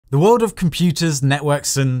The world of computers,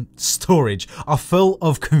 networks, and storage are full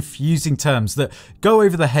of confusing terms that go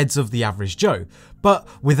over the heads of the average Joe. But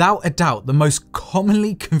without a doubt, the most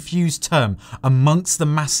commonly confused term amongst the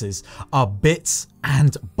masses are bits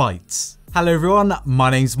and bytes. Hello everyone, my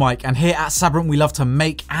name's Mike, and here at SABRENT we love to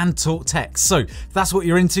make and talk tech. So if that's what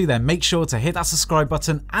you're into, then make sure to hit that subscribe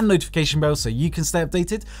button and notification bell so you can stay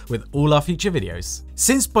updated with all our future videos.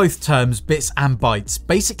 Since both terms, bits and bytes,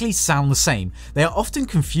 basically sound the same, they are often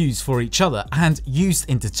confused for each other and used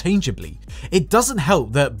interchangeably. It doesn't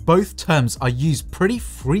help that both terms are used pretty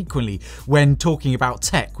frequently when talking about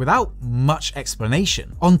tech without much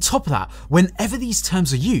explanation. On top of that, whenever these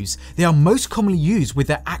terms are used, they are most commonly used with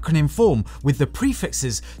their acronym form with the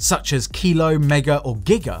prefixes such as kilo, mega, or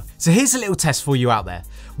giga. So here's a little test for you out there.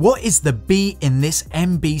 What is the B in this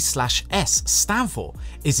MB/S stand for?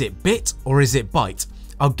 Is it bit or is it byte?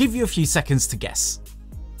 I'll give you a few seconds to guess.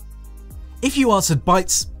 If you answered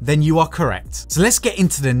bytes, then you are correct. So let's get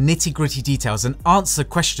into the nitty-gritty details and answer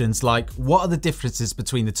questions like, what are the differences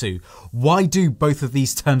between the two? Why do both of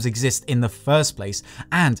these terms exist in the first place?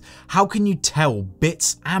 And how can you tell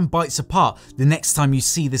bits and bytes apart the next time you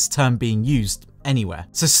see this term being used anywhere?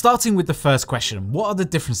 So starting with the first question, what are the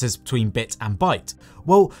differences between bit and byte?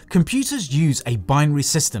 Well, computers use a binary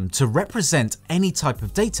system to represent any type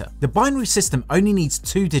of data. The binary system only needs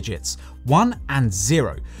two digits, 1 and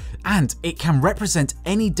 0. And it can represent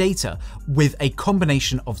any data with a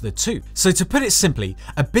combination of the two. So to put it simply,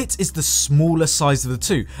 a bit is the smaller size of the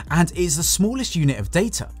two and is the smallest unit of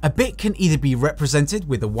data. A bit can either be represented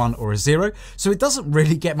with a 1 or a 0, so it doesn't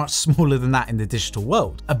really get much smaller than that in the digital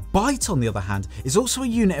world. A byte, on the other hand, is also a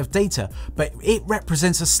unit of data, but it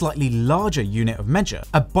represents a slightly larger unit of measure.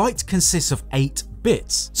 A byte consists of 8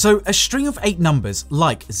 bits. So a string of 8 numbers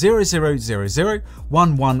like 0000,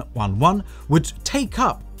 1111 would take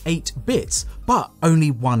up 8 bits, but only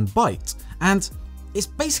 1 byte. And it's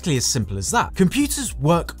basically as simple as that. Computers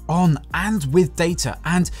work on and with data,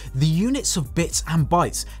 and the units of bits and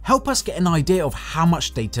bytes help us get an idea of how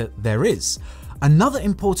much data there is. Another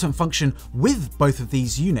important function with both of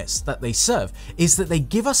these units that they serve is that they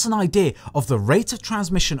give us an idea of the rate of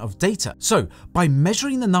transmission of data. So by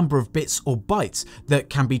measuring the number of bits or bytes that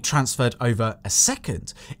can be transferred over a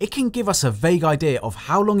second, it can give us a vague idea of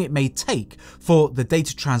how long it may take for the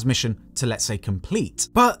data transmission to, let's say, complete.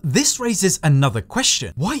 But this raises another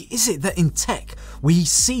question. Why is it that in tech we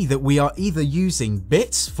see that we are either using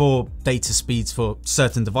bits for data speeds for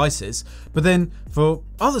certain devices, but then for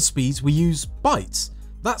other speeds we use bytes?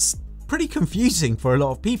 That's pretty confusing for a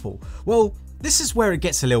lot of people. Well, this is where it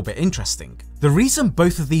gets a little bit interesting. The reason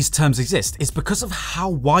both of these terms exist is because of how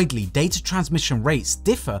widely data transmission rates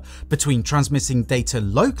differ between transmitting data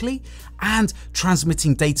locally and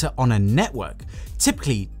transmitting data on a network.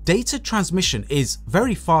 Typically, data transmission is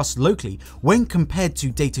very fast locally when compared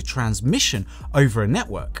to data transmission over a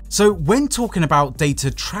network. So when talking about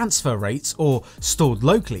data transfer rates or stored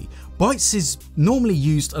locally, bytes is normally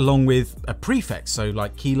used along with a prefix, so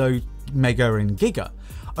like kilo, mega, and giga.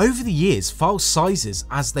 Over the years, file sizes,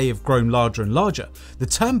 as they have grown larger and larger, the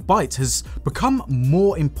term byte has become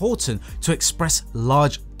more important to express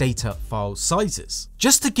large data file sizes.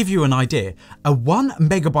 Just to give you an idea, a 1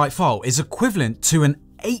 megabyte file is equivalent to an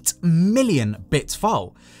 8 million bit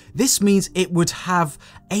file. This means it would have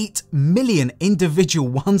 8 million individual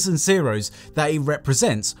ones and zeros that it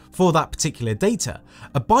represents for that particular data.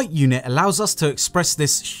 A byte unit allows us to express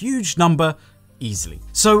this huge number easily.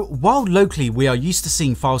 So while locally we are used to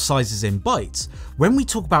seeing file sizes in bytes, when we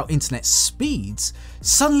talk about internet speeds,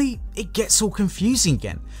 suddenly it gets all confusing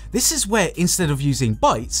again. This is where instead of using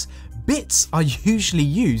bytes, bits are usually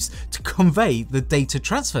used to convey the data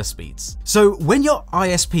transfer speeds. So when your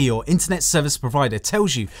ISP or internet service provider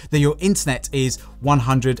tells you that your internet is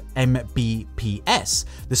 100 Mbps,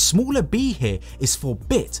 the smaller b here is for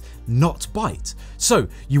bit, not byte. So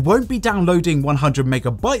you won't be downloading 100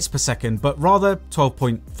 megabytes per second, but rather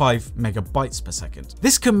 12.5 megabytes per second.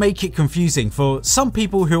 This can make it confusing for some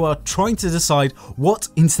people who are trying to decide what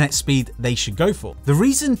internet speed they should go for. The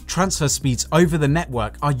reason transfer speeds over the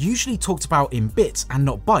network are usually talked about in bits and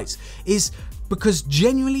not bytes is because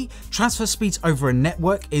genuinely transfer speeds over a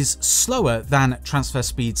network is slower than transfer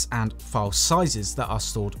speeds and file sizes that are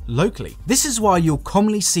stored locally. This is why you'll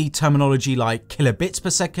commonly see terminology like kilobits per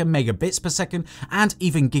second, megabits per second, and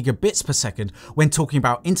even gigabits per second when talking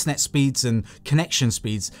about internet speeds and connection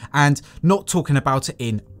speeds, and not talking about it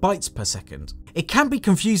in bytes per second. It can be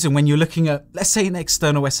confusing when you're looking at, let's say, an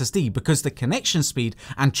external SSD, because the connection speed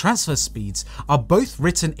and transfer speeds are both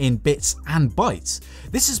written in bits and bytes.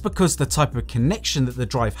 This is because the type of connection that the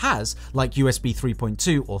drive has, like USB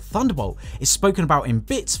 3.2 or Thunderbolt, is spoken about in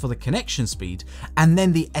bits for the connection speed, and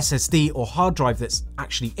then the SSD or hard drive that's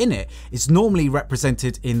actually in it is normally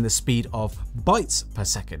represented in the speed of bytes per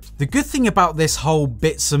second. The good thing about this whole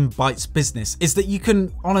bits and bytes business is that you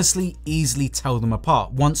can honestly easily tell them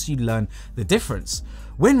apart once you learn the difference.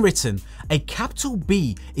 When written, a capital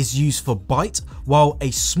B is used for byte while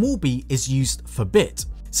a small b is used for bit.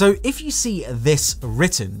 So if you see this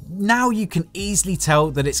written, now you can easily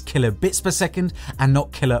tell that it's kilobits per second and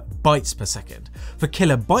not kilobytes per second. For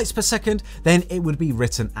kilobytes per second, then it would be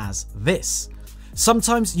written as this.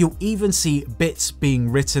 Sometimes you'll even see bits being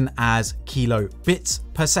written as kilobits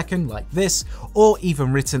per second like this, or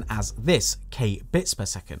even written as this, kbits per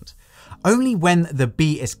second. Only when the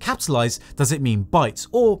B is capitalized does it mean bytes,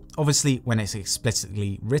 or obviously when it's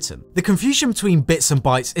explicitly written. The confusion between bits and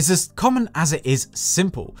bytes is as common as it is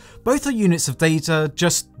simple. Both are units of data,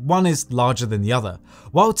 just one is larger than the other.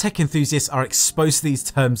 While tech enthusiasts are exposed to these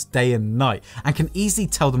terms day and night and can easily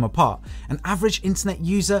tell them apart, an average internet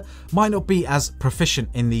user might not be as proficient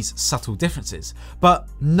in these subtle differences. But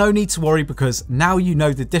no need to worry, because now you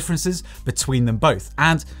know the differences between them both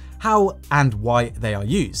and how and why they are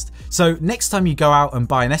used. So next time you go out and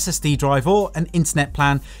buy an SSD drive or an internet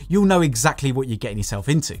plan, you'll know exactly what you're getting yourself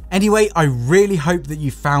into. Anyway, I really hope that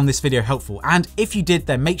you found this video helpful, and if you did,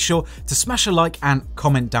 then make sure to smash a like and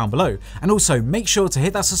comment down below. And also make sure to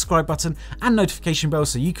hit that subscribe button and notification bell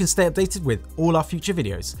so you can stay updated with all our future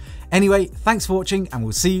videos. Anyway, thanks for watching, and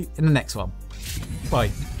we'll see you in the next one.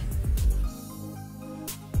 Bye.